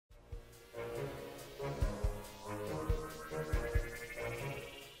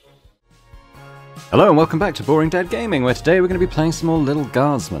Hello and welcome back to Boring Dad Gaming, where today we're going to be playing some more Lil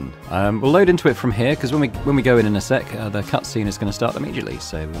Guardsman. We'll load into it from here, because when we go in a sec, the cutscene is going to start immediately,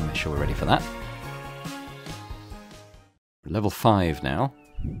 so we'll make sure we're ready for that. Level 5 now.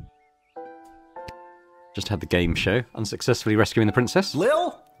 Just had the game show, unsuccessfully rescuing the princess.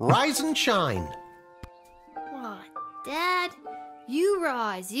 Lil, rise and shine. What, Dad? You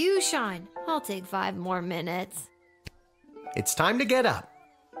rise, you shine. I'll take 5 more minutes. It's time to get up.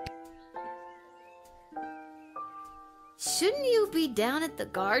 Shouldn't you be down at the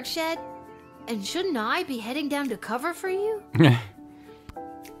guard shed? And shouldn't I be heading down to cover for you? Do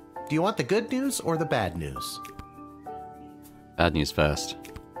you want the good news or the bad news? Bad news first.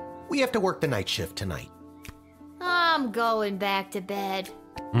 We have to work the night shift tonight. I'm going back to bed.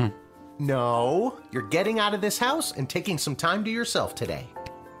 No, you're getting out of this house and taking some time to yourself today.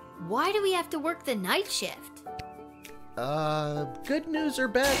 Why do we have to work the night shift? Good news or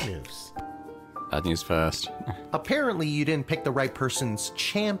bad news? Bad news first. Apparently you didn't pick the right person's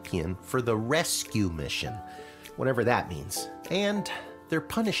champion for the rescue mission, whatever that means. And they're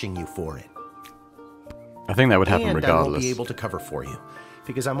punishing you for it. I think that would happen and regardless. I won't be able to cover for you,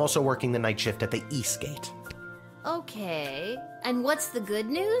 because I'm also working the night shift at the East Gate. Okay, and what's the good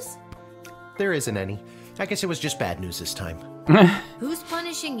news? There isn't any. I guess it was just bad news this time. Who's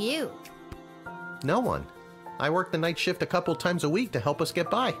punishing you? No one. I work the night shift a couple times a week to help us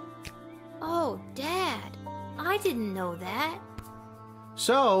get by. Oh, Dad, I didn't know that.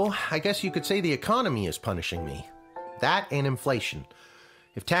 So, I guess you could say the economy is punishing me. That and inflation.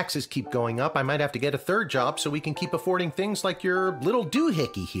 If taxes keep going up, I might have to get a third job so we can keep affording things like your little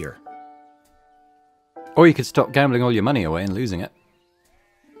doohickey here. Or you could stop gambling all your money away and losing it.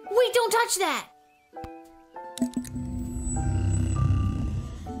 Wait, don't touch that!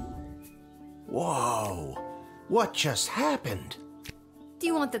 Whoa, what just happened? Do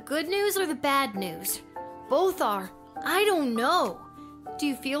you want the good news or the bad news? Both are. I don't know. Do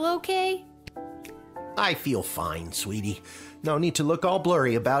you feel okay? I feel fine, sweetie. No need to look all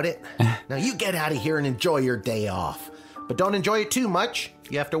blurry about it. Now you get out of here and enjoy your day off. But don't enjoy it too much.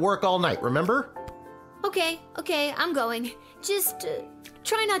 You have to work all night, remember? Okay, I'm going. Just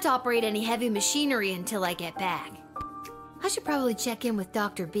try not to operate any heavy machinery until I get back. I should probably check in with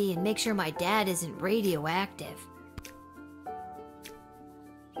Dr. B and make sure my dad isn't radioactive.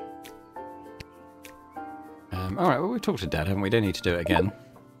 Alright, well we've talked to Dad, haven't we? Don't need to do it again.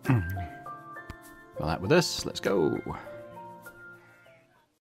 Well, that with us. Let's go.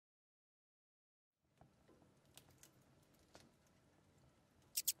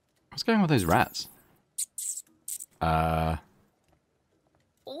 What's going on with those rats? Oh,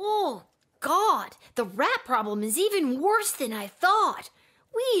 God! The rat problem is even worse than I thought!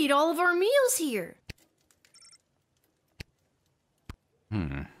 We eat all of our meals here!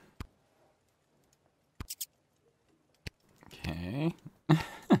 Okay.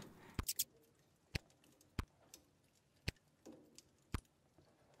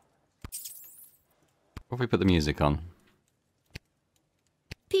 What if we put the music on?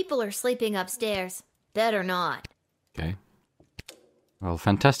 People are sleeping upstairs. Better not. Okay. Well,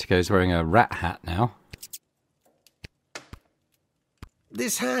 Fantastico's wearing a rat hat now.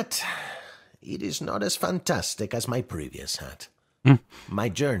 This hat, it is not as fantastic as my previous hat. My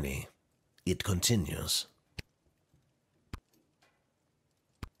journey, it continues.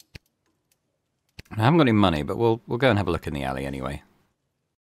 I haven't got any money, but we'll go and have a look in the alley anyway.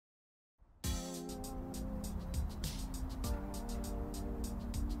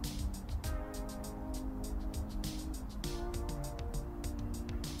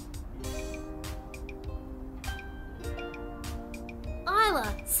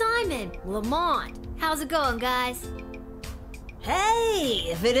 Isla, Simon, Lamont, how's it going, guys? Hey,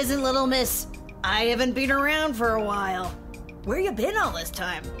 if it isn't Little Miss, I haven't been around for a while. Where you been all this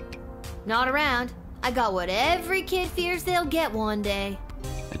time? Not around. I got what every kid fears they'll get one day.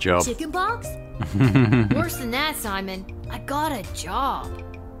 A job. Chicken pox? Worse than that, Simon. I got a job.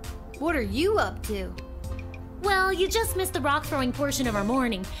 What are you up to? Well, you just missed the rock throwing portion of our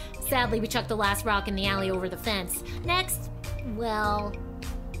morning. Sadly, we chucked the last rock in the alley over the fence. Next, well...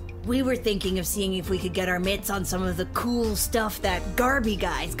 We were thinking of seeing if we could get our mitts on some of the cool stuff that Garby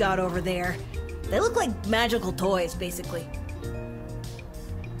guys got over there. They look like magical toys, basically.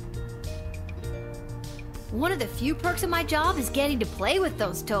 One of the few perks of my job is getting to play with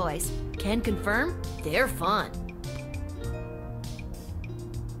those toys. Can confirm, they're fun.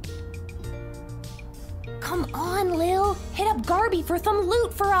 Come on, Lil. Hit up Garby for some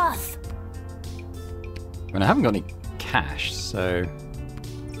loot for us. I mean, I haven't got any cash, so...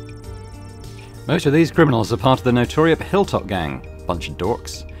 Most of these criminals are part of the notorious Hilltop gang. Bunch of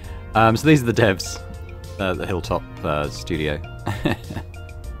dorks. So these are the devs. The Hilltop studio.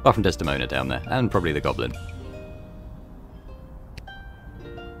 Apart from Desdemona down there. And probably the Goblin.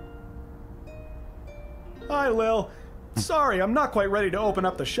 Hi, Lil. Sorry, I'm not quite ready to open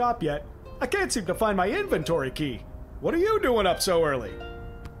up the shop yet. I can't seem to find my inventory key. What are you doing up so early?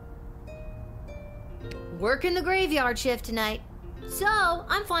 Working the graveyard shift tonight. So,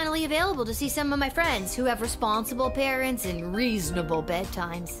 I'm finally available to see some of my friends who have responsible parents and reasonable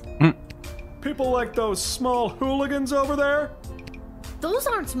bedtimes. People like those small hooligans over there? Those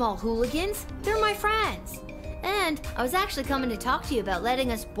aren't small hooligans, they're my friends. And I was actually coming to talk to you about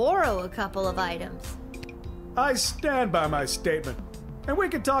letting us borrow a couple of items. I stand by my statement. And we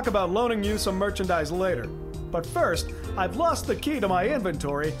can talk about loaning you some merchandise later. But first, I've lost the key to my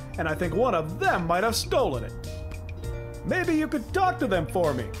inventory, and I think one of them might have stolen it. Maybe you could talk to them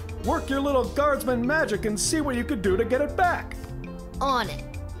for me. Work your little guardsman magic and see what you could do to get it back. On it.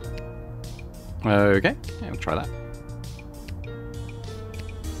 Okay, yeah, we'll try that.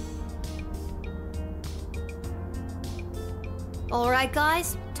 Alright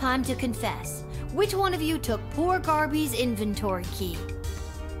guys, time to confess. Which one of you took poor Garby's inventory key?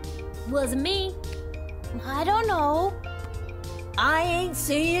 Wasn't me. I don't know. I ain't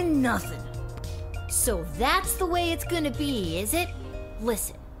saying nothing. So that's the way it's gonna be, is it?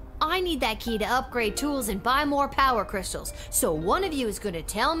 Listen, I need that key to upgrade tools and buy more power crystals, so one of you is gonna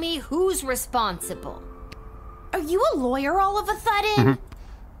tell me who's responsible. Are you a lawyer all of a sudden?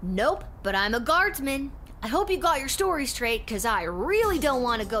 Nope, but I'm a guardsman. I hope you got your story straight, cause I really don't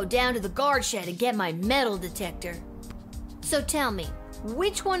want to go down to the guard shed and get my metal detector. So tell me,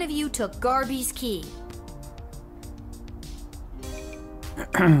 which one of you took Garby's key?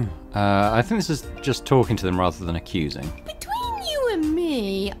 I think this is just talking to them rather than accusing. Between you and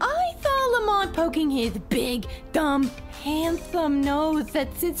me, I saw Lamont poking his big, dumb, handsome nose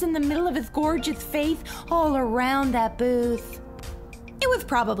that sits in the middle of his gorgeous face all around that booth. It was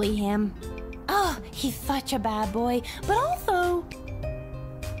probably him. Oh, he's such a bad boy, but also...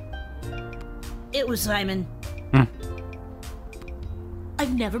 It was Simon.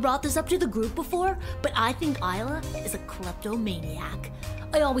 I've never brought this up to the group before, but I think Isla is a kleptomaniac.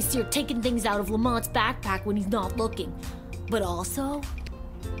 I always see her taking things out of Lamont's backpack when he's not looking. But also...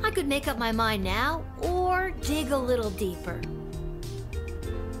 I could make up my mind now, or dig a little deeper.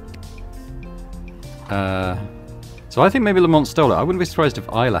 So I think maybe Lamont stole it. I wouldn't be surprised if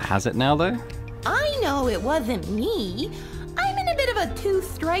Isla has it now, though. I know it wasn't me. I'm in a bit of a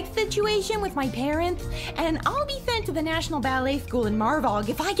two-strike situation with my parents, and I'll be sent to the National Ballet School in Marvog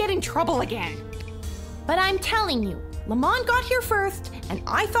if I get in trouble again. But I'm telling you, Lamont got here first, and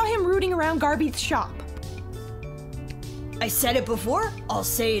I saw him rooting around Garby's shop. I said it before, I'll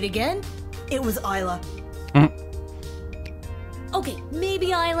say it again. It was Isla. Okay, maybe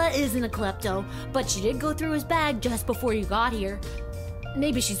Isla isn't a klepto, but she did go through his bag just before you got here.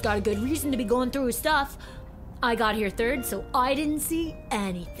 Maybe she's got a good reason to be going through his stuff. I got here third, so I didn't see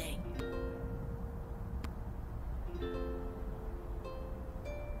anything.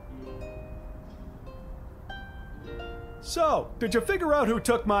 So, did you figure out who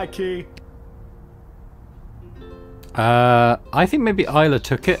took my key? I think maybe Isla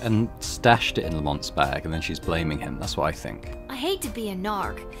took it and stashed it in Lamont's bag, and then she's blaming him. That's what I think. I hate to be a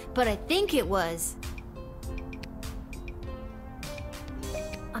narc, but I think it was...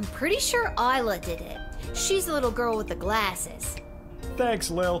 I'm pretty sure Isla did it. She's the little girl with the glasses.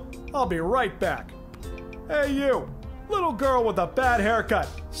 Thanks, Lil. I'll be right back. Hey, you! Little girl with a bad haircut.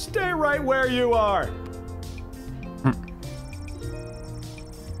 Stay right where you are.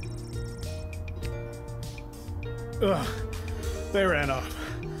 Ugh. They ran off.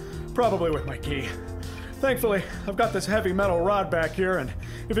 Probably with my key. Thankfully, I've got this heavy metal rod back here, and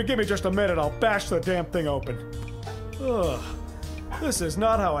if you give me just a minute, I'll bash the damn thing open. Ugh. This is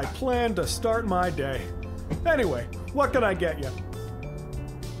not how I planned to start my day. Anyway, what can I get you?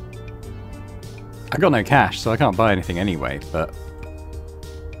 I got no cash, so I can't buy anything anyway, but...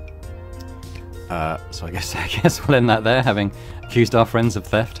 so I guess we'll end that there, having accused our friends of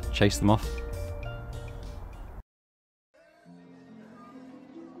theft, chased them off.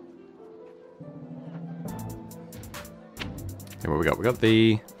 Okay, what we got? We got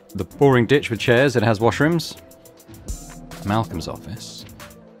the boring ditch with chairs. It has washrooms. Malcolm's office.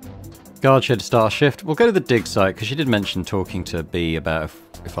 Guard shed to start a shift. We'll go to the dig site, because she did mention talking to B about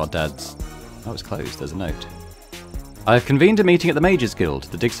if our dad's... Oh, it's closed. There's a note. I've convened a meeting at the Majors Guild.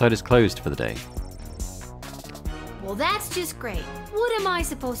 The dig site is closed for the day. Well, that's just great. What am I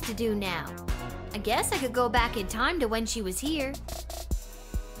supposed to do now? I guess I could go back in time to when she was here.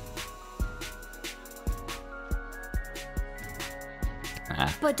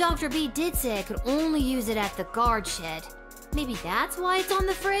 But Dr. B did say I could only use it at the guard shed. Maybe that's why it's on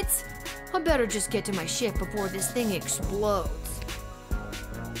the fritz? I better just get to my shift before this thing explodes.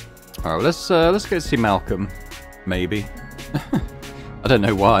 Alright, well, let's go see Malcolm. Maybe. I don't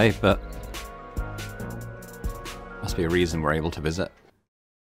know why, but must be a reason we're able to visit.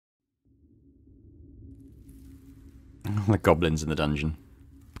 The goblins in the dungeon.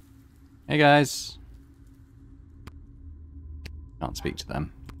 Hey guys. Can't speak to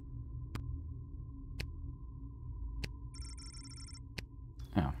them.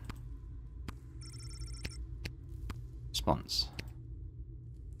 Oh. Response.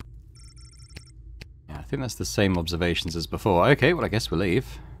 Yeah, I think that's the same observations as before. Okay, well I guess we'll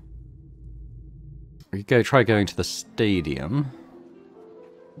leave. We could go try going to the stadium.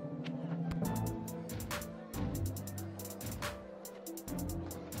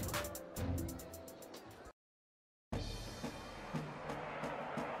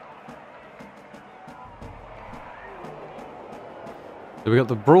 So we got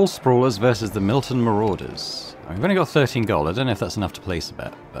the Brawl Sprawlers versus the Milton Marauders. We've only got 13 gold. I don't know if that's enough to place a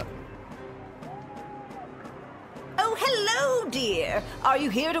bet, but... Oh, hello, dear. Are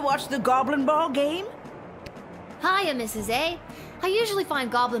you here to watch the Goblin Ball game? Hiya, Mrs. A. I usually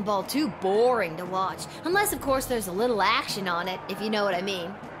find Goblin Ball too boring to watch, unless of course there's a little action on it, if you know what I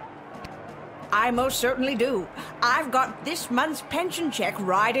mean. I most certainly do. I've got this month's pension check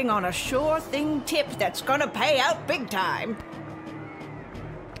riding on a sure thing tip that's gonna pay out big time.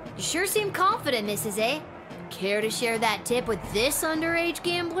 You sure seem confident, Mrs. A. Care to share that tip with this underage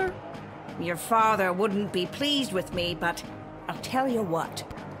gambler? Your father wouldn't be pleased with me, but I'll tell you what.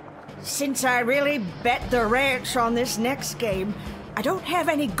 Since I really bet the ranch on this next game, I don't have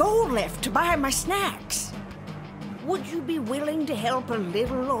any gold left to buy my snacks. Would you be willing to help a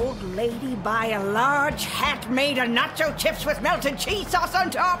little old lady buy a large hat made of nacho chips with melted cheese sauce on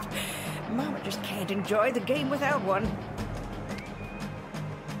top? Mama just can't enjoy the game without one.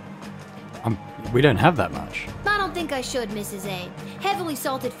 we don't have that much. I don't think I should, Mrs. A. Heavily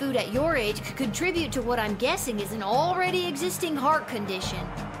salted food at your age could contribute to what I'm guessing is an already existing heart condition.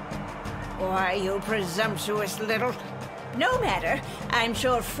 Why, you presumptuous little... No matter. I'm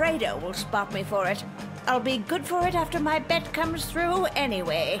sure Fredo will spot me for it. I'll be good for it after my bet comes through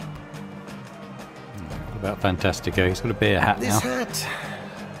anyway. What about Fantastico? He's got a beer hat now. This hat,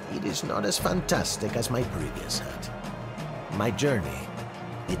 it is not as fantastic as my previous hat. My journey,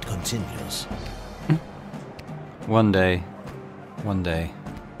 it continues. One day. One day.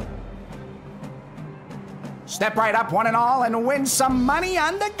 Step right up, one and all, and win some money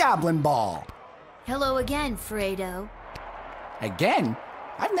on the Goblin Ball. Hello again, Fredo. Again?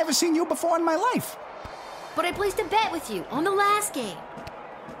 I've never seen you before in my life. But I placed a bet with you on the last game.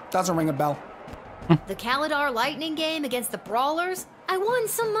 Doesn't ring a bell. The Kalidar Lightning game against the Brawlers? I won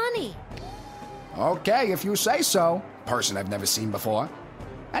some money. Okay, if you say so. Person I've never seen before.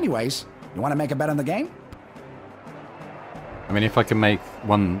 Anyways, you want to make a bet on the game? I mean, if I can make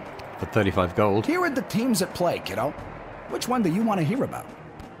one for 35 gold. Here are the teams at play, kiddo. Which one do you want to hear about?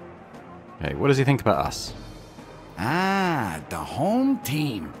 Okay, what does he think about us? Ah, the home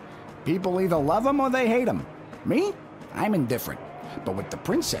team. People either love them or they hate them. Me? I'm indifferent. But with the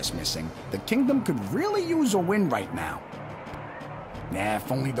princess missing, the kingdom could really use a win right now. Nah,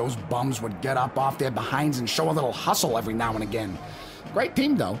 if only those bums would get up off their behinds and show a little hustle every now and again. Great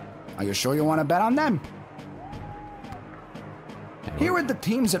team, though. Are you sure you want to bet on them? Here are the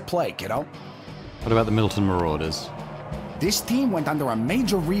teams at play, kiddo. What about the Milton Marauders? This team went under a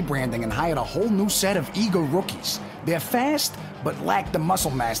major rebranding and hired a whole new set of eager rookies. They're fast, but lack the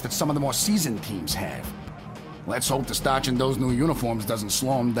muscle mass that some of the more seasoned teams have. Let's hope the starch in those new uniforms doesn't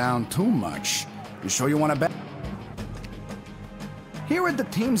slow them down too much. You sure you want to bet? Here are the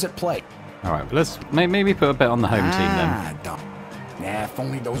teams at play. All right, let's maybe put a bet on the home team then. Nah, if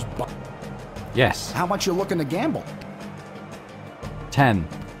only those Yes. How much you looking to gamble? 10.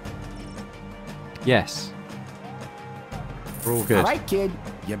 Yes. We're all good. All right, kid.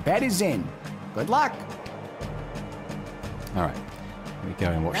 Your bet is in. Good luck. All right. Let me go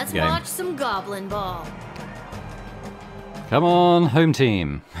and watch Let's the game. watch some Goblin Ball. Come on, home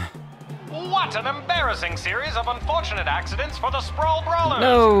team. What an embarrassing series of unfortunate accidents for the Sprawl Brawlers!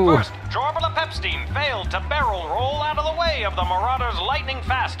 No. First, Jorbala Pepstein failed to barrel roll out of the way of the Marauders'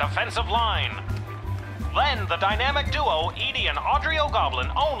 lightning-fast offensive line. Then, the dynamic duo, Edie and Audrey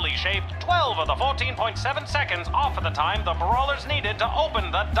O'Goblin, only shaved 12 of the 14.7 seconds off of the time the Brawlers needed to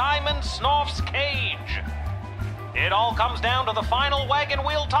open the Diamond Snorf's cage. It all comes down to the final wagon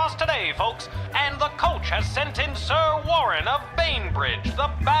wheel toss today, folks, and the coach has sent in Sir Warren of Bainbridge, the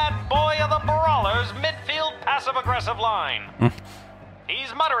bad boy of the Brawlers' midfield passive-aggressive line.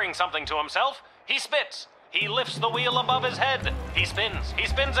 He's muttering something to himself. He spits. He lifts the wheel above his head. He spins. He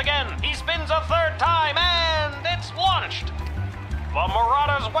spins again. He spins a third time, and it's launched. The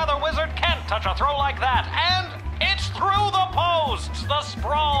Marauder's weather wizard can't touch a throw like that, and it's through the posts. The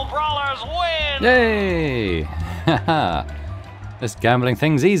Sprawl Brawlers win. Yay! Haha. This gambling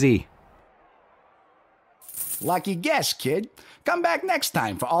thing's easy. Lucky guess, kid. Come back next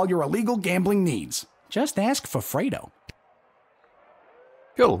time for all your illegal gambling needs. Just ask for Fredo.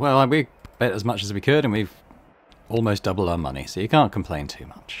 Cool. Well, we bet as much as we could, and we've almost doubled our money, so you can't complain too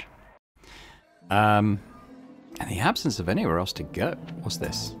much. In the absence of anywhere else to go, what's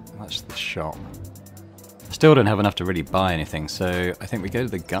this? That's the shop. I still don't have enough to really buy anything, so I think we go to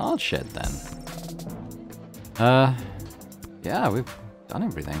the guard shed then. Yeah, we've done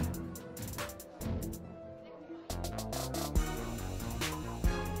everything.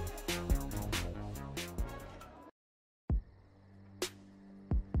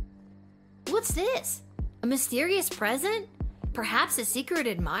 What's this? A mysterious present? Perhaps a secret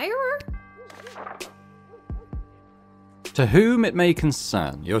admirer? To whom it may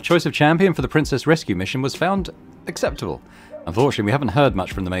concern, your choice of champion for the Princess Rescue mission was found acceptable. Unfortunately, we haven't heard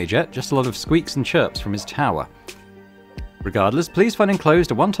much from the mage yet, just a lot of squeaks and chirps from his tower. Regardless, please find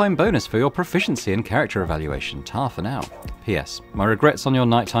enclosed a one-time bonus for your proficiency and character evaluation. Ta for now. P.S. My regrets on your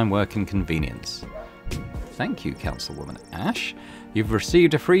nighttime work inconvenience. Thank you, Councilwoman Ash. You've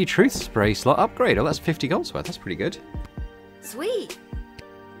received a free truth spray slot upgrade. Oh, that's 50 golds worth. That's pretty good. Sweet.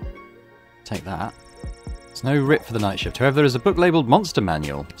 Take that. There's no writ for the night shift. However, there is a book labelled Monster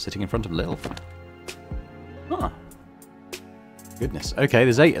Manual sitting in front of Lil. Huh. Goodness. Okay,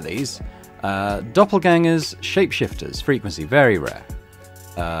 there's 8 of these. Doppelgangers, shapeshifters, frequency, very rare.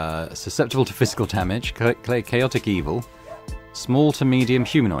 Susceptible to physical damage, chaotic evil, small to medium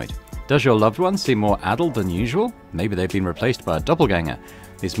humanoid. Does your loved one seem more addled than usual? Maybe they've been replaced by a doppelganger.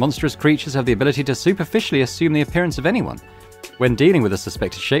 These monstrous creatures have the ability to superficially assume the appearance of anyone. When dealing with a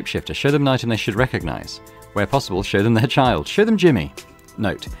suspected shapeshifter, show them an item they should recognize. Where possible, show them their child. Show them Jimmy.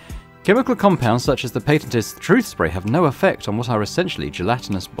 Note: chemical compounds such as the patent's truth spray have no effect on what are essentially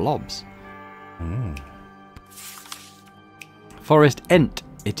gelatinous blobs. Forest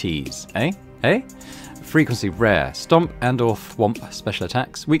entities, eh? Eh? Frequency rare. Stomp and or thwomp special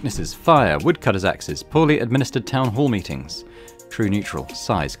attacks. Weaknesses: fire, woodcutter's axes, poorly administered town hall meetings. True neutral.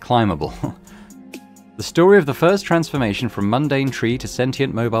 Size: climbable. The story of the first transformation from mundane tree to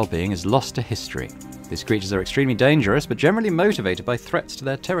sentient mobile being is lost to history. These creatures are extremely dangerous, but generally motivated by threats to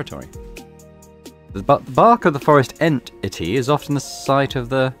their territory. The bark of the forest entity is often the site of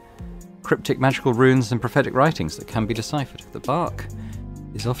the cryptic magical runes and prophetic writings that can be deciphered. The bark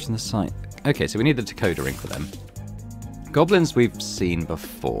is often the site... Okay, so we need the decoder ring for them. Goblins we've seen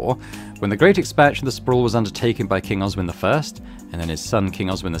before. When the great expansion of the Sprawl was undertaken by King Oswin I, and then his son King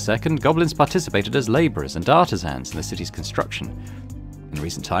Oswin II, goblins participated as labourers and artisans in the city's construction. In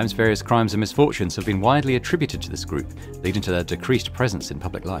recent times, various crimes and misfortunes have been widely attributed to this group, leading to their decreased presence in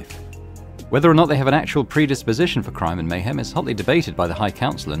public life. Whether or not they have an actual predisposition for crime and mayhem is hotly debated by the High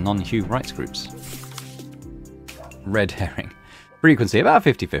Council and non-Hugh rights groups. Red herring. Frequency about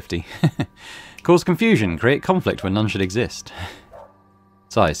 50-50. Cause confusion, create conflict when none should exist.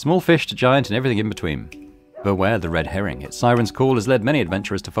 Size: small fish to giant and everything in between. Beware the red herring. Its siren's call has led many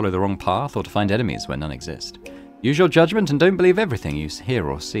adventurers to follow the wrong path or to find enemies where none exist. Use your judgment and don't believe everything you hear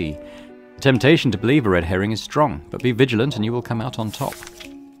or see. The temptation to believe a red herring is strong, but be vigilant and you will come out on top.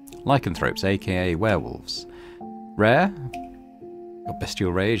 Lycanthropes, aka werewolves. Rare. Got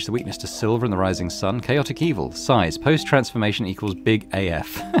bestial rage, the weakness to silver and the rising sun. Chaotic evil. Size: post-transformation equals big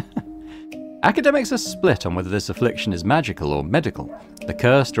AF. Academics are split on whether this affliction is magical or medical. The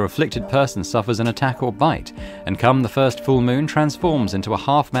cursed or afflicted person suffers an attack or bite, and come the first full moon transforms into a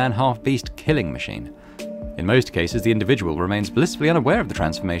half-man, half-beast killing machine. In most cases, the individual remains blissfully unaware of the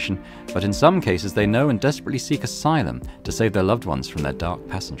transformation, but in some cases they know and desperately seek asylum to save their loved ones from their dark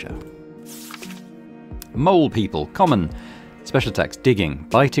passenger. Mole people, common. Special attacks: digging,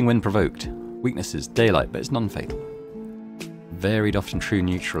 biting when provoked. Weaknesses: daylight, but it's non-fatal. Varied, often true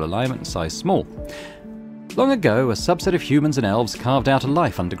neutral alignment and size: small. Long ago, a subset of humans and elves carved out a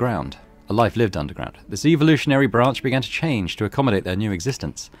life underground. A life lived underground. This evolutionary branch began to change to accommodate their new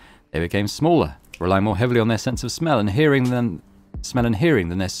existence. They became smaller, relying more heavily on their sense of smell and hearing than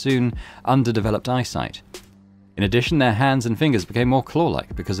their soon underdeveloped eyesight. In addition, their hands and fingers became more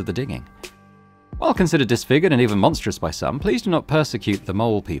claw-like because of the digging. While considered disfigured and even monstrous by some, please do not persecute the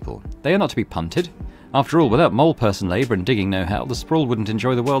mole people. They are not to be punted. After all, without mole person labour and digging know-how, the Sprawl wouldn't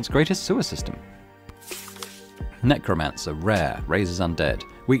enjoy the world's greatest sewer system. Necromancer, rare, raises undead.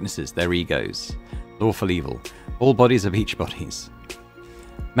 Weaknesses: their egos. Lawful evil. All bodies are beach bodies.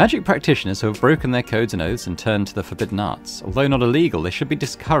 Magic practitioners who have broken their codes and oaths and turned to the forbidden arts. Although not illegal, they should be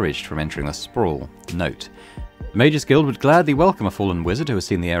discouraged from entering the Sprawl. Note: the Mages Guild would gladly welcome a fallen wizard who has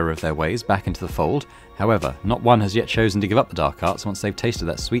seen the error of their ways back into the fold. However, not one has yet chosen to give up the dark arts once they've tasted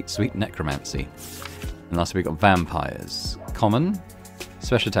that sweet, sweet necromancy. And lastly, we've got vampires. Common.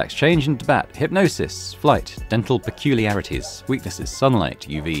 Special attacks: change into bat, hypnosis, flight, dental peculiarities, weaknesses, sunlight,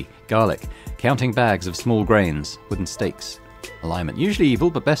 UV, garlic, counting bags of small grains, wooden stakes. Alignment: usually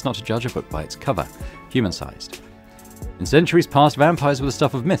evil, but best not to judge a book by its cover. Human-sized. In centuries past, vampires were the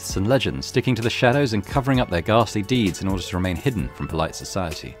stuff of myths and legends, sticking to the shadows and covering up their ghastly deeds in order to remain hidden from polite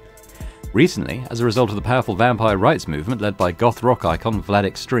society. Recently, as a result of the powerful vampire rights movement led by goth rock icon Vlad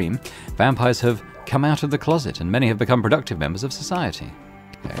Extreme, vampires have come out of the closet and many have become productive members of society.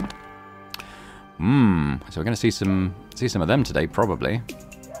 Okay. So we're going to see some of them today, probably.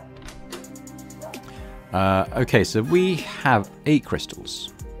 Okay, so we have 8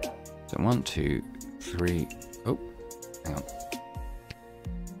 crystals. So 1, 2, 3. Oh, hang on.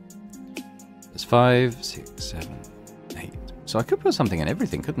 There's 5, 6, 7, 8. So I could put something in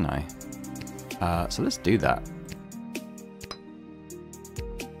everything, couldn't I? So let's do that.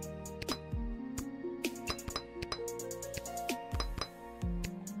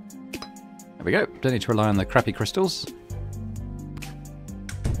 There we go. Don't need to rely on the crappy crystals.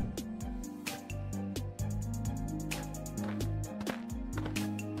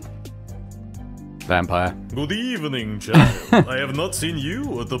 Vampire. Good evening, child. I have not seen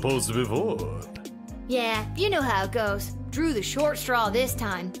you at the post before. Yeah, you know how it goes. Drew the short straw this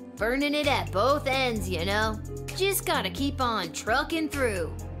time. Burning it at both ends, you know. Just gotta keep on trucking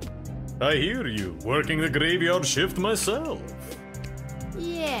through. I hear you. Working the graveyard shift myself.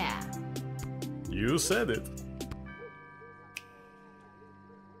 Yeah. You said it.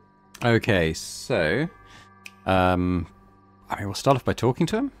 Okay, so... I mean, we'll start off by talking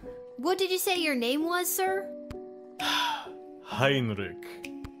to him. What did you say your name was, sir?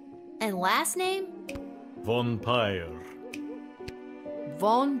 Heinrich. And last name? Von Pyre.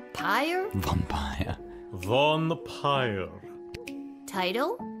 Von Pyre? Von Pyre. Von Pyre.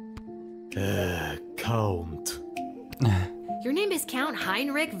 Title? Count. Your name is Count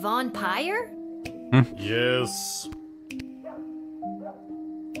Heinrich von Pyre? Yes.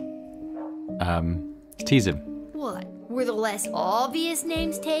 Tease him. What? Were the less obvious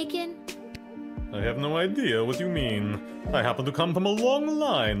names taken? I have no idea what you mean. I happen to come from a long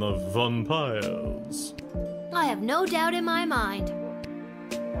line of Von Pyres. I have no doubt in my mind.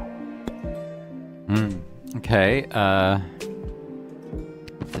 Okay, there's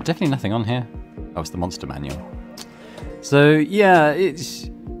definitely nothing on here. Oh, it's the monster manual. So yeah, it's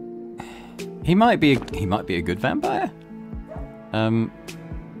he might be a good vampire.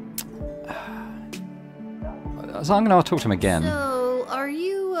 So I'm gonna talk to him again. So, are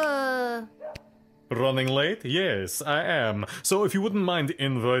you, Running late? Yes, I am. So if you wouldn't mind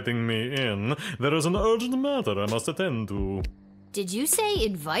inviting me in, there is an urgent matter I must attend to. Did you say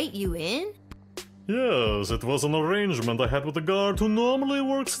invite you in? Yes, it was an arrangement I had with the guard who normally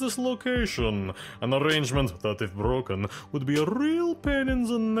works this location. An arrangement that, if broken, would be a real pain in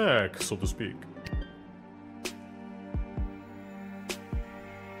the neck, so to speak.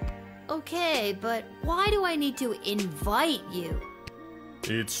 Okay, but why do I need to invite you?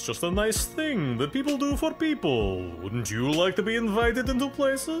 It's just a nice thing that people do for people. Wouldn't you like to be invited into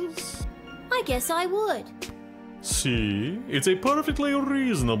places? I guess I would. See? It's a perfectly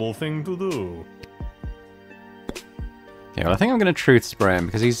reasonable thing to do. Okay, well I think I'm going to truth spray him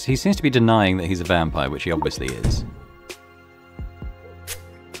because he seems to be denying that he's a vampire, which he obviously is.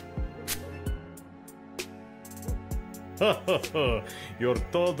 Your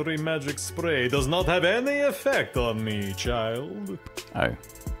tawdry magic spray does not have any effect on me, child. Oh.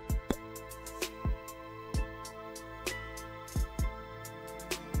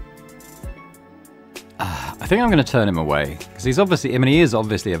 I think I'm going to turn him away because he's obviously, I mean, he is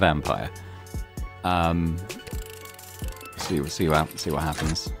obviously a vampire. We'll see what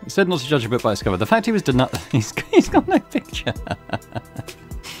happens. He said not to judge a book by its cover. The fact he was denied, he's got no picture.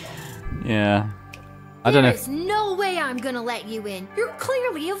 Yeah. I don't know. There's no way I'm gonna let you in. You're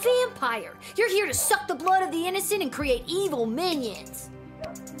clearly a vampire. You're here to suck the blood of the innocent and create evil minions.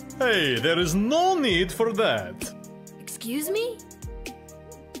 Hey, there is no need for that. Excuse me?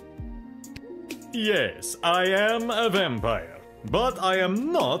 Yes, I am a vampire, but I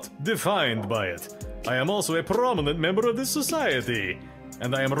am not defined by it. I am also a prominent member of this society,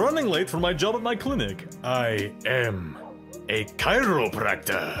 and I am running late for my job at my clinic. I am a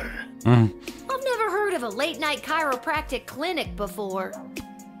chiropractor. I've never heard of a late-night chiropractic clinic before.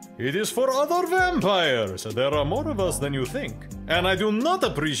 It is for other vampires. There are more of us than you think. And I do not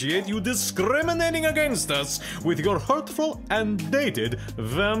appreciate you discriminating against us with your hurtful and dated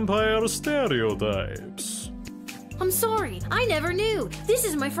vampire stereotypes. I'm sorry, I never knew. This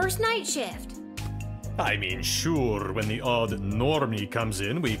is my first night shift. I mean, sure, when the odd normie comes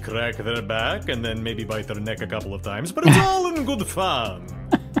in, we crack their back and then maybe bite their neck a couple of times, but it's all in good fun.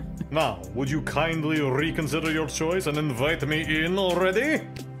 Now, would you kindly reconsider your choice and invite me in already?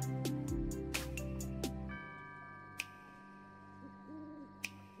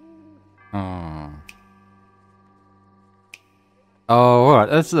 Oh, alright,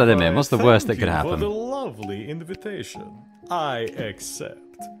 let's let him in. What's the worst that could Thank you happen? for the lovely invitation. I accept.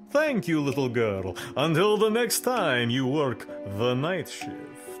 Thank you, little girl. Until the next time you work the night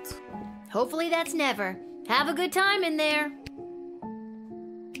shift. Hopefully that's never. Have a good time in there.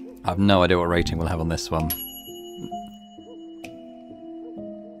 I have no idea what rating we'll have on this one.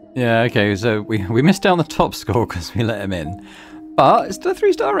 Yeah, okay, so we missed out on the top score because we let him in. But it's still a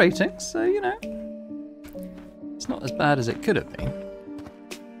 3-star rating, so, you know, it's not as bad as it could have been.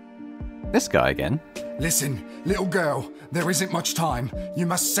 This guy again. Listen, little girl, there isn't much time. You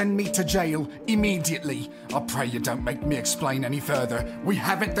must send me to jail immediately. I pray you don't make me explain any further. We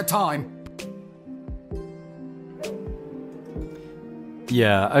haven't the time.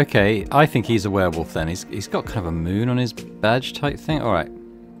 Yeah, okay, I think he's a werewolf then. He's got kind of a moon on his badge type thing. Alright.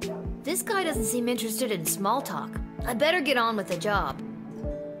 This guy doesn't seem interested in small talk. I better get on with the job.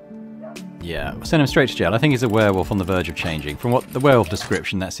 Yeah, we'll send him straight to jail. I think he's a werewolf on the verge of changing. From what the werewolf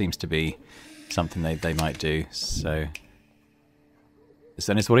description, that seems to be something they might do. So, this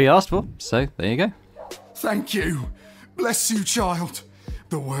then is what he asked for. So, there you go. Thank you. Bless you, child.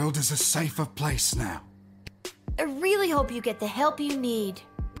 The world is a safer place now. I really hope you get the help you need.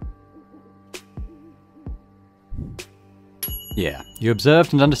 Yeah, you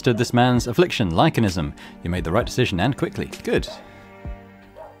observed and understood this man's affliction, lichenism. You made the right decision and quickly. Good.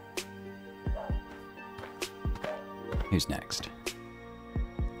 Who's next?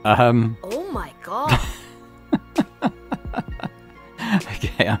 Oh my god.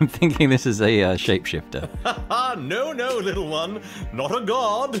 Okay, I'm thinking this is a shapeshifter. No, little one. Not a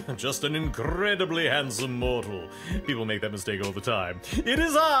god, just an incredibly handsome mortal. People make that mistake all the time. It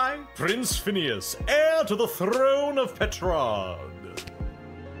is I, Prince Phineas, heir to the throne of Petrarch.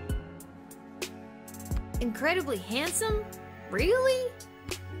 Incredibly handsome? Really?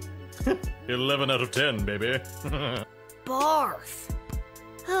 11 out of 10, baby. Barf.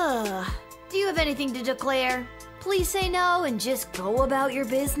 Do you have anything to declare? Please say no and just go about your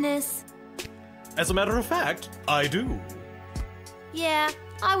business. As a matter of fact, I do. Yeah,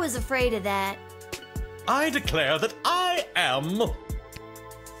 I was afraid of that. I declare that I am...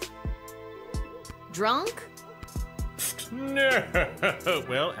 Drunk? No.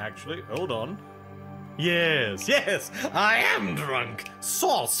 Well, actually, hold on. Yes, I am drunk.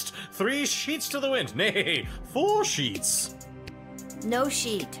 Sauced. 3 sheets to the wind. Nay, 4 sheets. No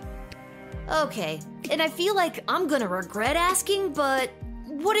sheet. Okay, and I feel like I'm gonna regret asking, but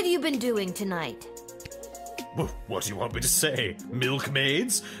what have you been doing tonight? What do you want me to say?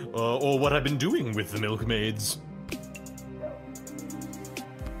 Milkmaids? Or what I've been doing with the milkmaids?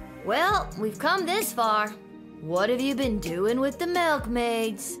 Well, we've come this far. What have you been doing with the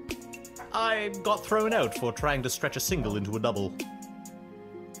milkmaids? I got thrown out for trying to stretch a single into a double.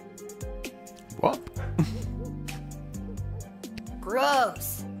 What?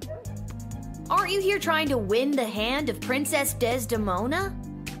 Gross. Aren't you here trying to win the hand of Princess Desdemona?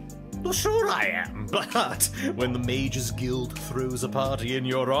 Well, sure I am, but when the Mages Guild throws a party in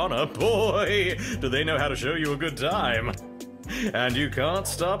your honor, boy, do they know how to show you a good time. And you can't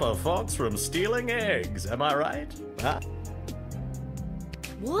stop a fox from stealing eggs, am I right? Huh?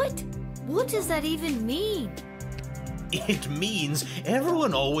 What? What does that even mean? It means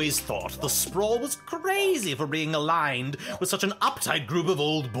everyone always thought the Sprawl was crazy for being aligned with such an uptight group of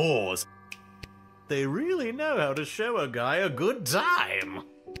old bores. They really know how to show a guy a good time.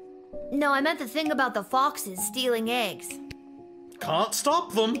 No, I meant the thing about the foxes stealing eggs. Can't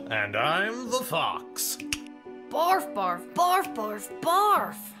stop them, and I'm the fox. Barf, barf, barf, barf,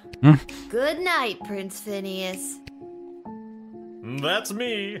 barf. Good night, Prince Phineas. That's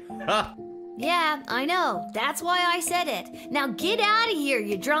me. Ha! Yeah, I know. That's why I said it. Now get out of here,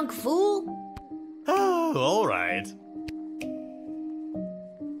 you drunk fool. Oh, all right.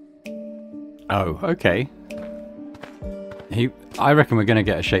 Oh, okay. I reckon we're going to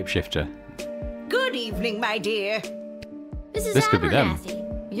get a shapeshifter. Good evening, my dear. This could be them.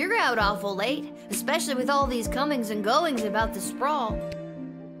 Abernathy. You're out awful late, especially with all these comings and goings about the Sprawl.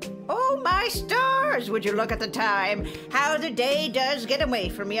 Oh, my stars! Would you look at the time? How the day does get away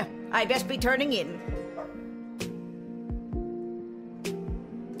from you. I best be turning in.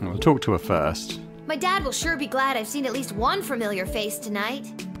 We'll talk to her first. My dad will sure be glad I've seen at least one familiar face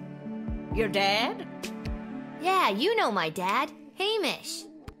tonight. Your dad? Yeah, you know my dad, Hamish.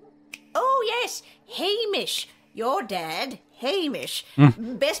 Oh, yes, Hamish. Your dad, Hamish.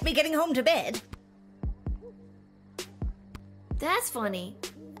 Best be getting home to bed. That's funny.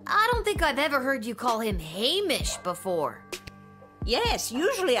 I don't think I've ever heard you call him Hamish before. Yes,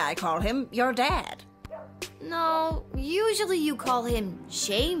 usually I call him your dad. No, usually you call him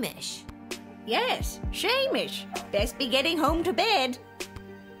Shamish. Yes, Shamish. Best be getting home to bed.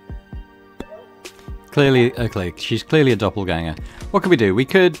 Clearly, okay, she's clearly a doppelganger. What could we do? We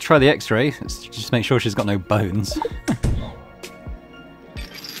could try the x-ray. Let's just make sure she's got no bones.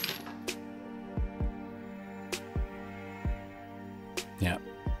 Yeah.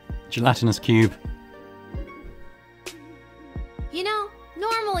 Gelatinous cube. You know,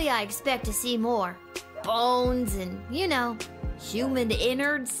 normally I expect to see more. Bones and, you know, human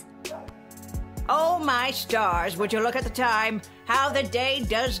innards. Oh, my stars, would you look at the time? How the day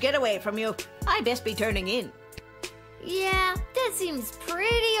does get away from you. I best be turning in. Yeah, that seems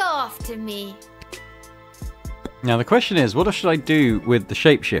pretty off to me. Now the question is, what should I do with the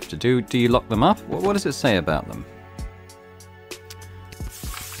shapeshifter? Do you lock them up? What does it say about them?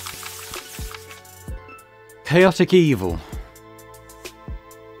 Chaotic evil.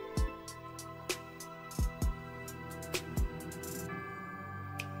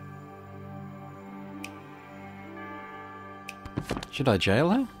 Should I jail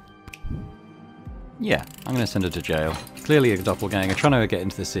her? Yeah, I'm going to send her to jail. Clearly a doppelganger, trying to get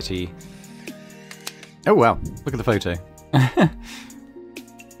into the city. Oh wow, look at the photo.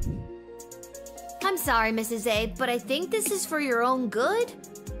 I'm sorry, Mrs. A, but I think this is for your own good.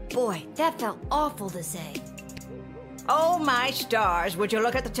 Boy, that felt awful to say. Oh, my stars, would you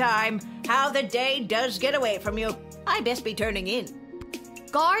look at the time? How the day does get away from you. I best be turning in.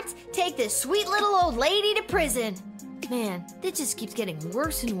 Guards, take this sweet little old lady to prison. Man, it just keeps getting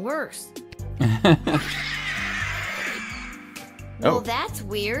worse and worse. Well, that's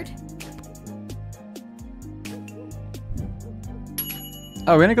weird.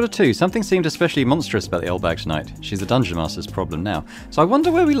 Oh, we only got a 2. Something seemed especially monstrous about the old bag tonight. She's the Dungeon Master's problem now. So I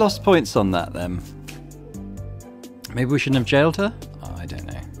wonder where we lost points on that then. Maybe we shouldn't have jailed her? Oh, I don't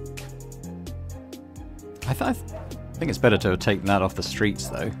know. I think it's better to have taken that off the streets,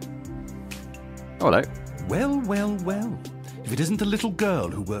 though. Oh, hello. Well, well, well. If it isn't the little girl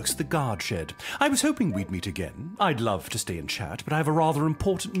who works the guard shed. I was hoping we'd meet again. I'd love to stay and chat, but I have a rather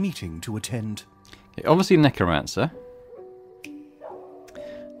important meeting to attend. Okay, obviously necromancer.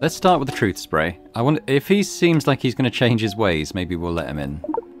 Let's start with the truth spray. I wonder if he seems like he's going to change his ways, maybe we'll let him in.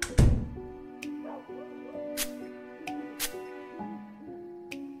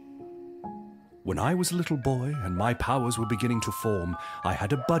 When I was a little boy and my powers were beginning to form, I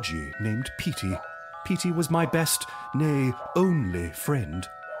had a budgie named Petey. Petey was my best, nay, only friend.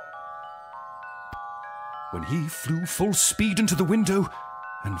 When he flew full speed into the window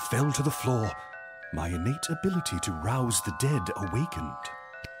and fell to the floor, my innate ability to rouse the dead awakened.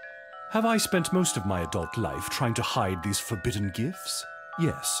 Have I spent most of my adult life trying to hide these forbidden gifts?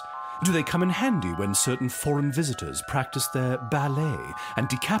 Yes. Do they come in handy when certain foreign visitors practice their ballet and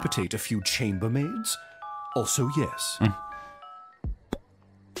decapitate a few chambermaids? Also, yes.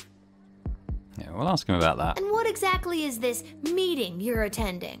 Yeah, we'll ask him about that. And what exactly is this meeting you're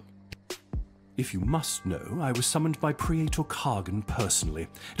attending? If you must know, I was summoned by Praetor Kargan personally.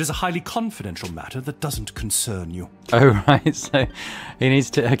 It is a highly confidential matter that doesn't concern you. Oh, right, so he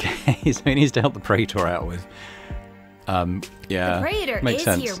needs to, okay, so he needs to help the Praetor out with. Yeah, the Praetor makes is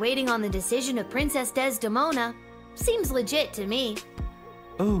sense. here waiting on the decision of Princess Desdemona. Seems legit to me.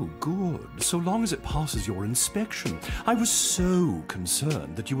 Oh, good. So long as it passes your inspection. I was so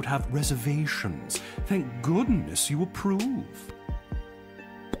concerned that you would have reservations. Thank goodness you approve.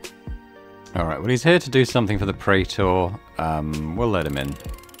 Alright, well he's here to do something for the Praetor. We'll let him in.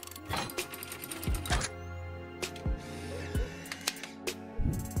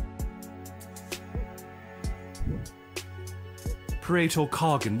 Praetor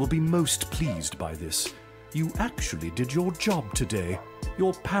Kargan will be most pleased by this. You actually did your job today.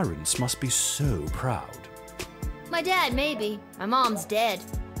 Your parents must be so proud. My dad, maybe. My mom's dead.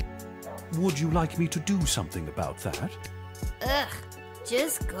 Would you like me to do something about that? Ugh,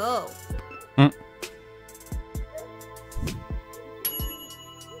 just go.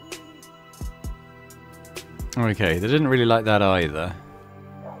 Okay, they didn't really like that either.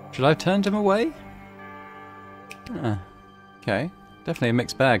 Should I have turned him away? Okay, definitely a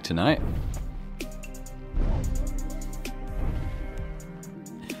mixed bag tonight.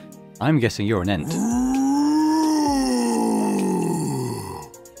 I'm guessing you're an ent.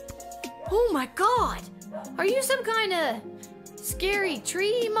 you some kind of scary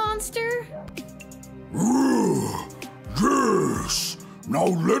tree monster? Yes. Now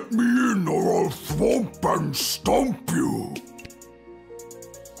let me in or I'll thwomp and stomp you.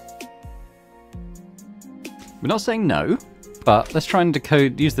 We're not saying no, but let's try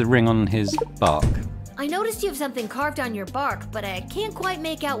and use the ring on his bark. I noticed you have something carved on your bark, but I can't quite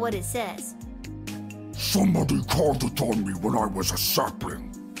make out what it says. Somebody carved it on me when I was a sapling.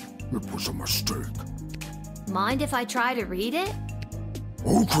 It was a mistake. Mind if I try to read it?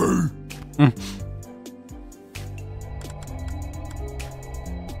 Okay.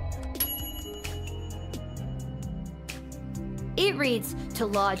 It reads, to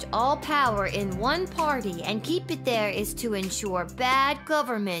lodge all power in one party and keep it there is to ensure bad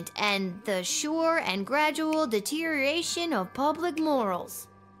government and the sure and gradual deterioration of public morals.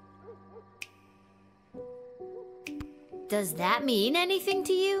 Does that mean anything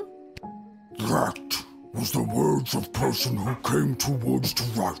to you? That was the words of person who came to woods to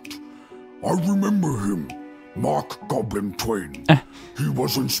write. I remember him, Mark Goblin Twain. He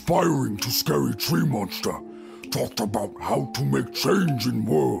was inspiring to Scary Tree Monster. Talked about how to make change in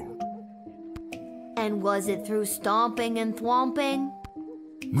world. And was it through stomping and thwomping?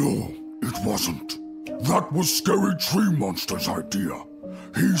 No, it wasn't. That was Scary Tree Monster's idea.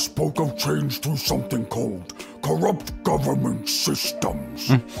 He spoke of change through something called corrupt government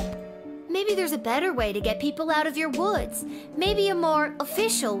systems. Maybe there's a better way to get people out of your woods. Maybe a more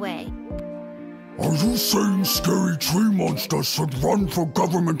official way. Are you saying Scary Tree Monster should run for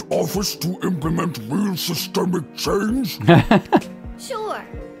government office to implement real systemic change? Sure,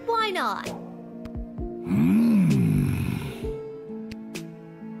 why not?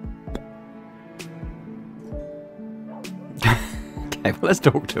 Okay, well, let's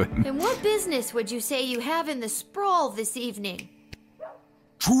talk to him. And what business would you say you have in the Sprawl this evening?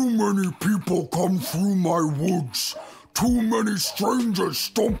 Too many people come through my woods. Too many strangers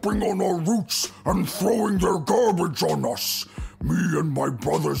stomping on our roots and throwing their garbage on us. Me and my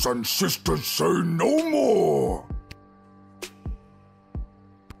brothers and sisters say no more.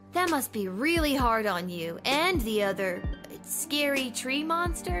 That must be really hard on you and the other scary tree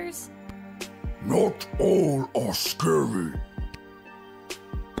monsters. Not all are scary.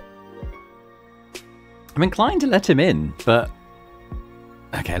 I'm inclined to let him in, but...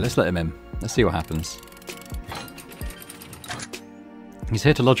 Okay, let's let him in. Let's see what happens. He's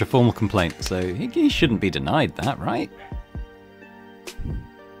here to lodge a formal complaint, so he shouldn't be denied that, right?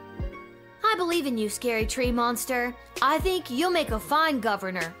 I believe in you, Scary Tree Monster. I think you'll make a fine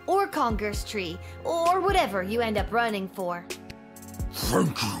governor, or Congress Tree, or whatever you end up running for.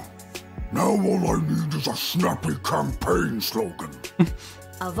 Thank you. Now all I need is a snappy campaign slogan.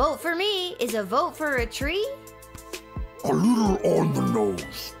 A vote for me is a vote for a tree? A little on the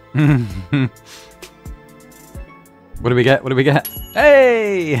nose. What do we get? What do we get?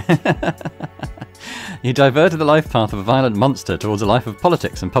 Hey! You diverted the life path of a violent monster towards a life of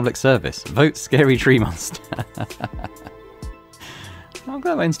politics and public service. Vote Scary Tree Monster. I'm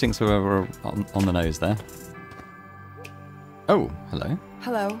glad my instincts were on the nose there. Oh, hello.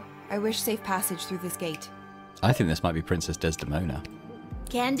 Hello. I wish safe passage through this gate. I think this might be Princess Desdemona.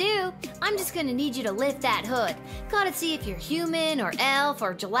 Can do. I'm just gonna need you to lift that hood. Gotta see if you're human or elf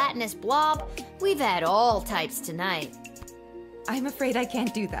or gelatinous blob. We've had all types tonight. I'm afraid I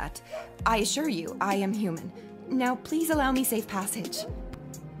can't do that. I assure you, I am human. Now, please allow me safe passage.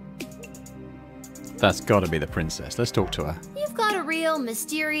 That's gotta be the princess. Let's talk to her. You've got a real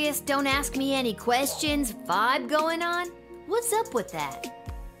mysterious, don't ask me any questions vibe going on. What's up with that?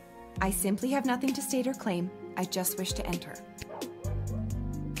 I simply have nothing to state or claim. I just wish to enter.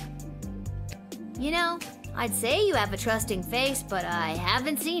 You know, I'd say you have a trusting face, but I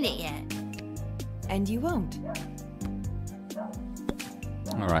haven't seen it yet. And you won't.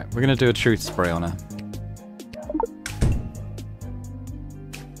 Alright, we're gonna do a truth spray on her.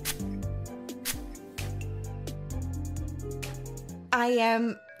 I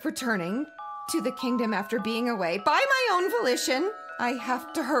am returning to the kingdom after being away by my own volition. I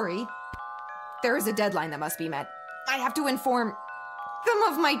have to hurry. There is a deadline that must be met. I have to inform them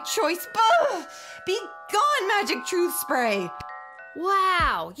of my choice. Ugh! Be gone, magic truth spray!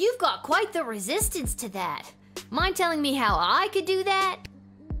 Wow, you've got quite the resistance to that. Mind telling me how I could do that?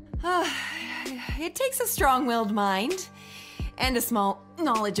 It takes a strong-willed mind and a small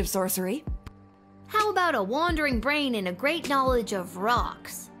knowledge of sorcery. How about a wandering brain and a great knowledge of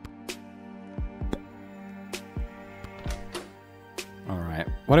rocks? Alright,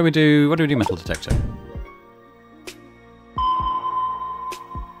 what do we do metal detector?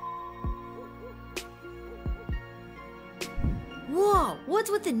 Whoa, what's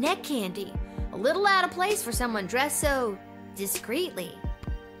with the neck candy? A little out of place for someone dressed so discreetly.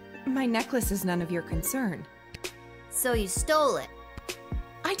 My necklace is none of your concern. So you stole it?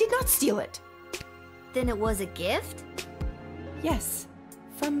 I did not steal it. Then it was a gift? Yes,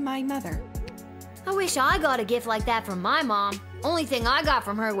 from my mother. I wish I got a gift like that from my mom. Only thing I got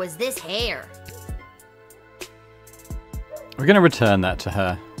from her was this hair. We're going to return that to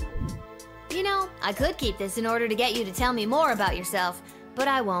her. You know, I could keep this in order to get you to tell me more about yourself, but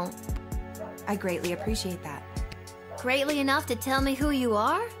I won't. I greatly appreciate that. Greatly enough to tell me who you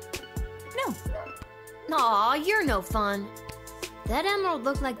are? No. Aw, you're no fun. That emerald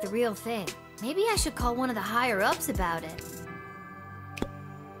looked like the real thing. Maybe I should call one of the higher-ups about it.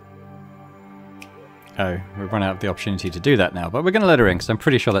 Oh, we've run out of the opportunity to do that now, but we're going to let her in, because I'm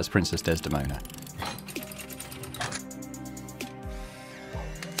pretty sure that's Princess Desdemona.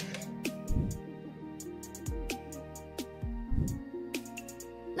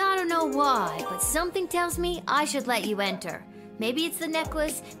 I don't know why, but something tells me I should let you enter. Maybe it's the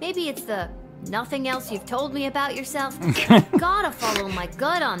necklace, maybe it's the nothing else you've told me about yourself. Gotta follow my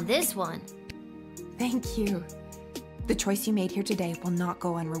gut on this one. Thank you. The choice you made here today will not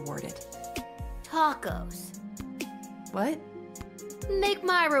go unrewarded. Tacos. What? Make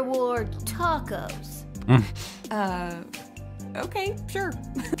my reward tacos. Okay, sure.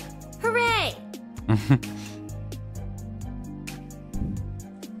 Hooray!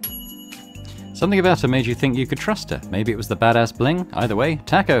 Something about her made you think you could trust her. Maybe it was the badass bling. Either way,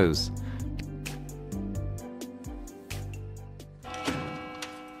 tacos.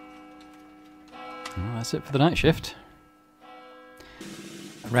 Well, that's it for the night shift.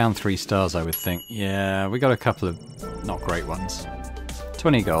 Around 3 stars, I would think. Yeah, we got a couple of not great ones.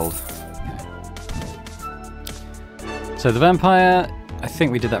 20 gold. Okay. So the vampire, I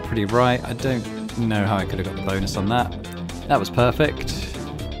think we did that pretty right. I don't know how I could have got the bonus on that. That was perfect.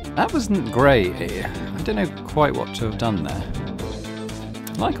 That wasn't great. I don't know quite what to have done there.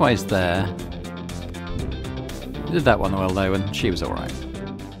 Likewise there. We did that one well though, and she was alright.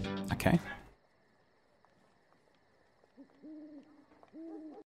 Okay.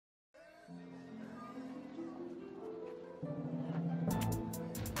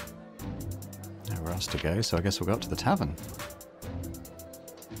 Nowhere else to go, so I guess we'll go up to the tavern.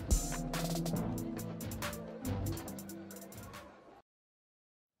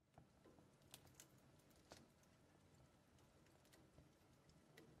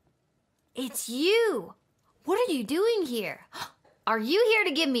 It's you! What are you doing here? Are you here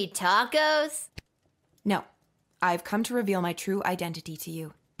to give me tacos? No. I've come to reveal my true identity to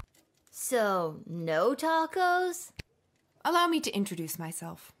you. So, no tacos? Allow me to introduce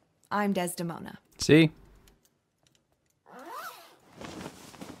myself. I'm Desdemona. See?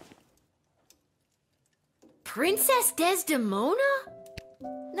 Princess Desdemona?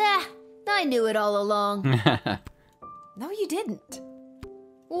 Nah, I knew it all along. No, you didn't.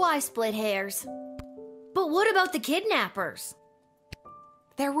 Why split hairs? But what about the kidnappers?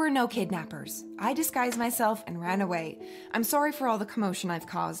 There were no kidnappers. I disguised myself and ran away. I'm sorry for all the commotion I've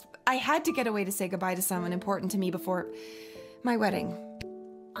caused. I had to get away to say goodbye to someone important to me before my wedding.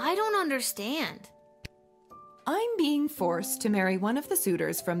 I don't understand. I'm being forced to marry one of the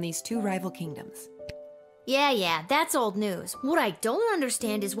suitors from these 2 rival kingdoms. Yeah, that's old news. What I don't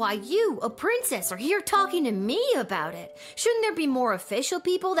understand is why you, a princess, are here talking to me about it. Shouldn't there be more official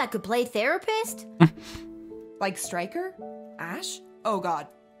people that could play therapist? Like Stryker? Ash? Oh god.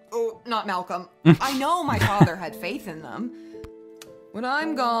 Oh, not Malcolm. I know my father had faith in them. When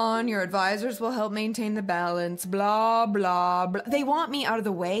I'm gone, your advisors will help maintain the balance, blah, blah, blah. They want me out of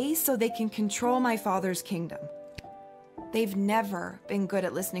the way so they can control my father's kingdom. They've never been good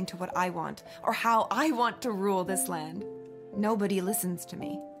at listening to what I want, or how I want to rule this land. Nobody listens to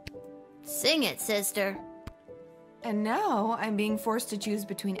me. Sing it, sister. And now I'm being forced to choose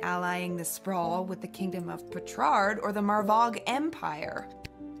between allying the Sprawl with the kingdom of Petrard or the Marvog Empire.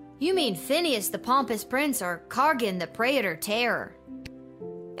 You mean Phineas the Pompous Prince or Kargan the Praetor Terror?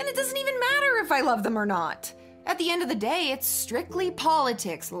 And it doesn't even matter if I love them or not. At the end of the day, it's strictly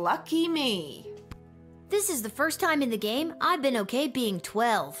politics. Lucky me. This is the first time in the game I've been okay being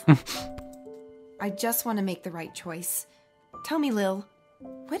 12. I just want to make the right choice. Tell me, Lil,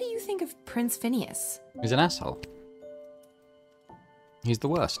 what do you think of Prince Phineas? He's an asshole. He's the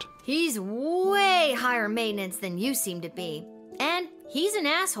worst. He's way higher maintenance than you seem to be. And he's an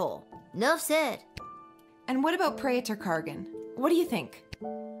asshole. Nuff said. And what about Praetor Kargan? What do you think?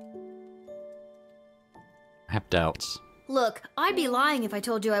 I have doubts. Look, I'd be lying if I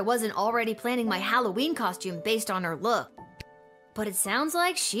told you I wasn't already planning my Halloween costume based on her look. But it sounds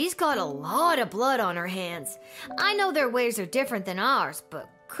like she's got a lot of blood on her hands. I know their ways are different than ours, but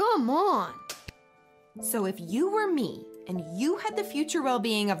come on. So if you were me, and you had the future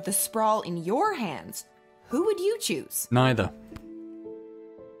well-being of the Sprawl in your hands, who would you choose? Neither.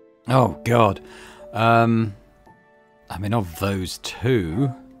 Oh, God. I mean, of those two,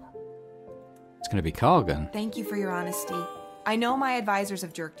 it's going to be Kargan. Thank you for your honesty. I know my advisors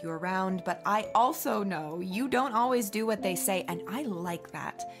have jerked you around, but I also know you don't always do what they say, and I like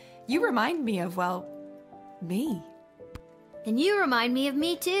that. You remind me of, well, me. And you remind me of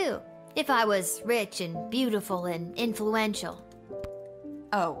me too, if I was rich and beautiful and influential.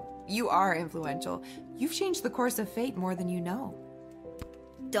 Oh, you are influential. You've changed the course of fate more than you know.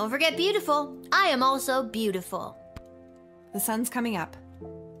 Don't forget beautiful. I am also beautiful. The sun's coming up.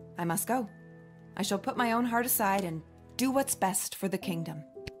 I must go. I shall put my own heart aside and do what's best for the kingdom.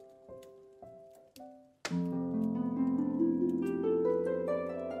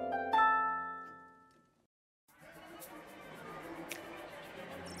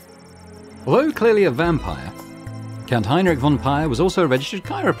 Although clearly a vampire, Count Heinrich von Pyre was also a registered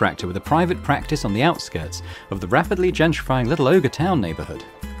chiropractor with a private practice on the outskirts of the rapidly gentrifying Little Ogre Town neighbourhood.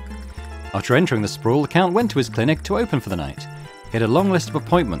 After entering the Sprawl, the Count went to his clinic to open for the night. He had a long list of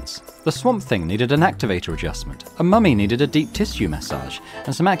appointments. The Swamp Thing needed an activator adjustment, a mummy needed a deep tissue massage,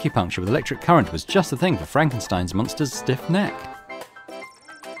 and some acupuncture with electric current was just the thing for Frankenstein's monster's stiff neck.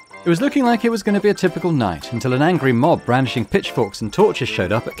 It was looking like it was going to be a typical night, until an angry mob brandishing pitchforks and torches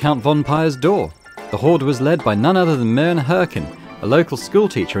showed up at Count von Pyre's door. The horde was led by none other than Myrna Herkin, a local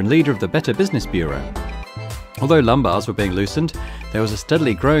schoolteacher and leader of the Better Business Bureau. Although lumbars were being loosened, there was a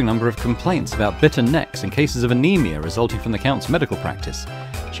steadily growing number of complaints about bitter necks and cases of anemia resulting from the Count's medical practice.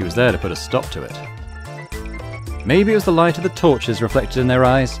 She was there to put a stop to it. Maybe it was the light of the torches reflected in their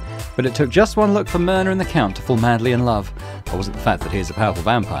eyes, but it took just one look for Myrna and the Count to fall madly in love. Or was it the fact that he is a powerful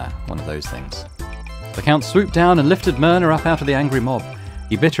vampire? One of those things. The Count swooped down and lifted Myrna up out of the angry mob.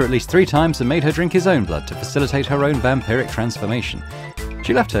 He bit her at least 3 times and made her drink his own blood to facilitate her own vampiric transformation.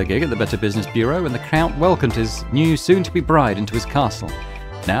 She left her gig at the Better Business Bureau and the Count welcomed his new soon-to-be bride into his castle.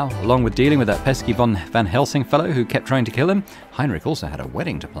 Now, along with dealing with that pesky Van Helsing fellow who kept trying to kill him, Heinrich also had a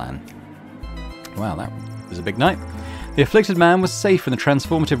wedding to plan. Wow, that was a big night. The afflicted man was safe from the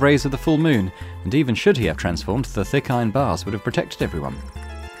transformative rays of the full moon, and even should he have transformed, the thick iron bars would have protected everyone.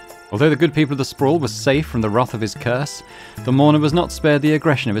 Although the good people of the Sprawl were safe from the wrath of his curse, the mourner was not spared the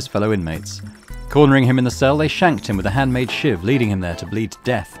aggression of his fellow inmates. Cornering him in the cell, they shanked him with a handmade shiv, leading him there to bleed to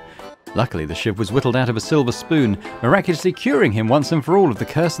death. Luckily, the shiv was whittled out of a silver spoon, miraculously curing him once and for all of the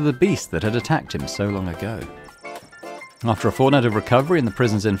curse of the beast that had attacked him so long ago. After a fortnight of recovery in the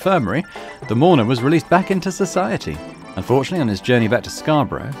prison's infirmary, the mourner was released back into society. Unfortunately, on his journey back to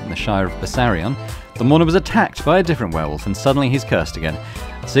Scarborough, in the Shire of Bessarion, the mourner was attacked by a different werewolf and suddenly he's cursed again.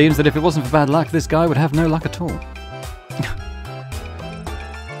 It seems that if it wasn't for bad luck, this guy would have no luck at all.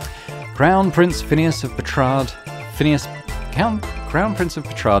 Crown Prince Phineas of Petrard, Crown Prince of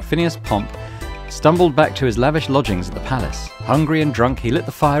Petrard, Phineas Pomp, stumbled back to his lavish lodgings at the palace. Hungry and drunk, he lit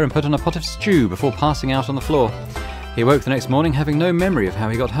the fire and put on a pot of stew before passing out on the floor. He awoke the next morning having no memory of how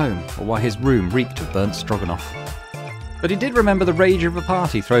he got home, or why his room reeked of burnt stroganoff. But he did remember the rage of a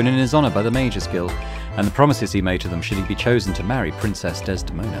party thrown in his honour by the Mages Guild, and the promises he made to them should he be chosen to marry Princess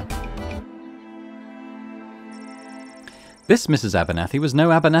Desdemona. This Mrs. Abernathy was no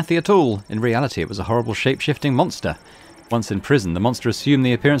Abernathy at all. In reality, it was a horrible shape-shifting monster. Once in prison, the monster assumed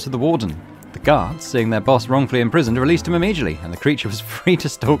the appearance of the warden. The guards, seeing their boss wrongfully imprisoned, released him immediately, and the creature was free to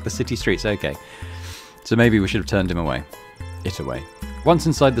stalk the city streets. Okay, so maybe we should have turned him away. It away. Once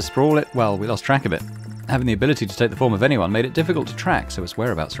inside the Sprawl, we lost track of it. Having the ability to take the form of anyone made it difficult to track, so its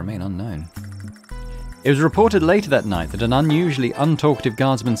whereabouts remain unknown. It was reported later that night that an unusually untalkative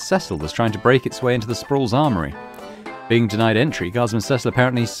guardsman Cecil was trying to break its way into the Sprawl's armoury. Being denied entry, guardsman Cecil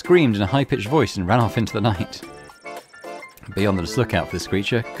apparently screamed in a high-pitched voice and ran off into the night. Be on the lookout for this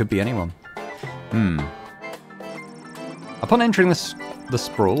creature. Could be anyone. Upon entering the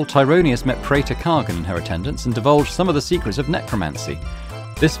Sprawl, Tyronius met Praetor Kargan in her attendance and divulged some of the secrets of necromancy.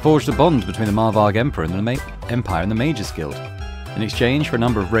 This forged a bond between the Marvarg Empire and the Mages Guild. In exchange for a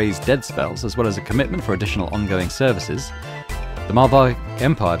number of raised dead spells, as well as a commitment for additional ongoing services, the Marvarg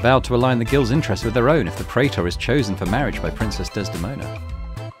Empire vowed to align the Guild's interests with their own if the Praetor is chosen for marriage by Princess Desdemona.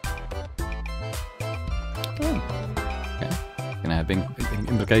 Gonna have big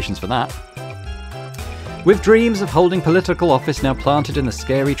implications for that. With dreams of holding political office now planted in the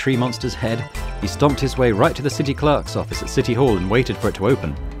scary tree monster's head, he stomped his way right to the city clerk's office at City Hall and waited for it to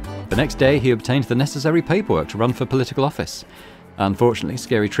open. The next day he obtained the necessary paperwork to run for political office. Unfortunately,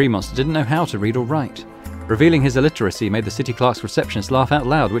 Scary Tree Monster didn't know how to read or write. Revealing his illiteracy made the city clerk's receptionist laugh out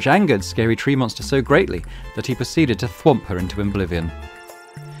loud, which angered Scary Tree Monster so greatly that he proceeded to thwomp her into oblivion.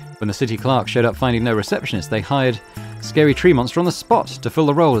 When the city clerk showed up finding no receptionist, they hired Scary Tree Monster on the spot to fill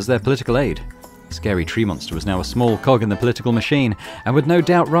the role as their political aide. Scary Tree Monster was now a small cog in the political machine and would no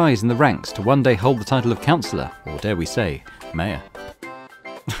doubt rise in the ranks to one day hold the title of councillor, or dare we say, mayor.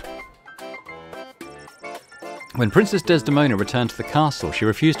 When Princess Desdemona returned to the castle, she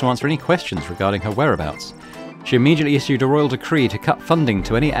refused to answer any questions regarding her whereabouts. She immediately issued a royal decree to cut funding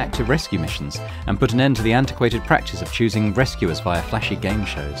to any active rescue missions and put an end to the antiquated practice of choosing rescuers via flashy game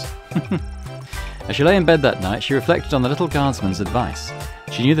shows. As she lay in bed that night, she reflected on the little guardsman's advice.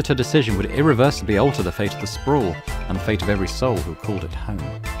 She knew that her decision would irreversibly alter the fate of the Sprawl and the fate of every soul who called it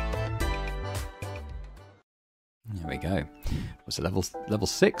home. There we go. What's it, level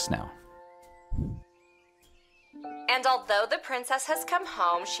 6 now? And although the princess has come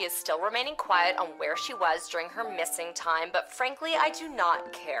home, she is still remaining quiet on where she was during her missing time, but frankly, I do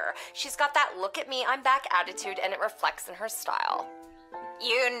not care. She's got that look at me, I'm back attitude, and it reflects in her style.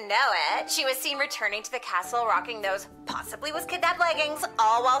 You know it. She was seen returning to the castle rocking those possibly was kidnapped leggings,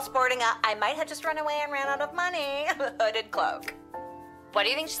 all while sporting a I might have just run away and ran out of money hooded cloak. What do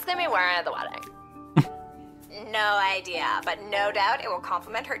you think she's gonna be wearing at the wedding? No idea, but no doubt it will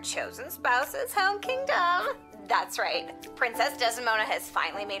complement her chosen spouse's home kingdom. That's right. Princess Desdemona has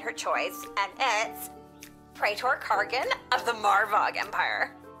finally made her choice, and it's Praetor Kargan of the Marvog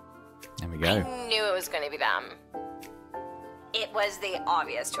Empire. There we go. I knew it was going to be them. It was the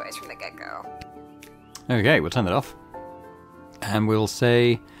obvious choice from the get-go. Okay, we'll turn that off. And we'll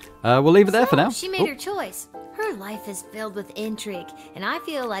say, we'll leave it there for now. She made her choice. Her life is filled with intrigue, and I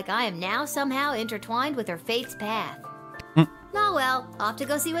feel like I am now somehow intertwined with her fate's path. Oh well, off to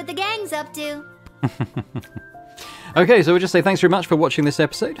go see what the gang's up to. Okay, so we'll just say thanks very much for watching this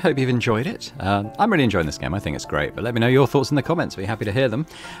episode. Hope you've enjoyed it. I'm really enjoying this game. I think it's great. But let me know your thoughts in the comments. I'll be happy to hear them.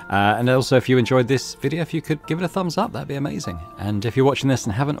 And also, if you enjoyed this video, if you could give it a thumbs up, that'd be amazing. And if you're watching this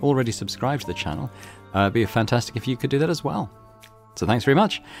and haven't already subscribed to the channel, it'd be fantastic if you could do that as well. So thanks very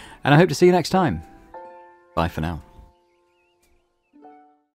much, and I hope to see you next time. Bye for now.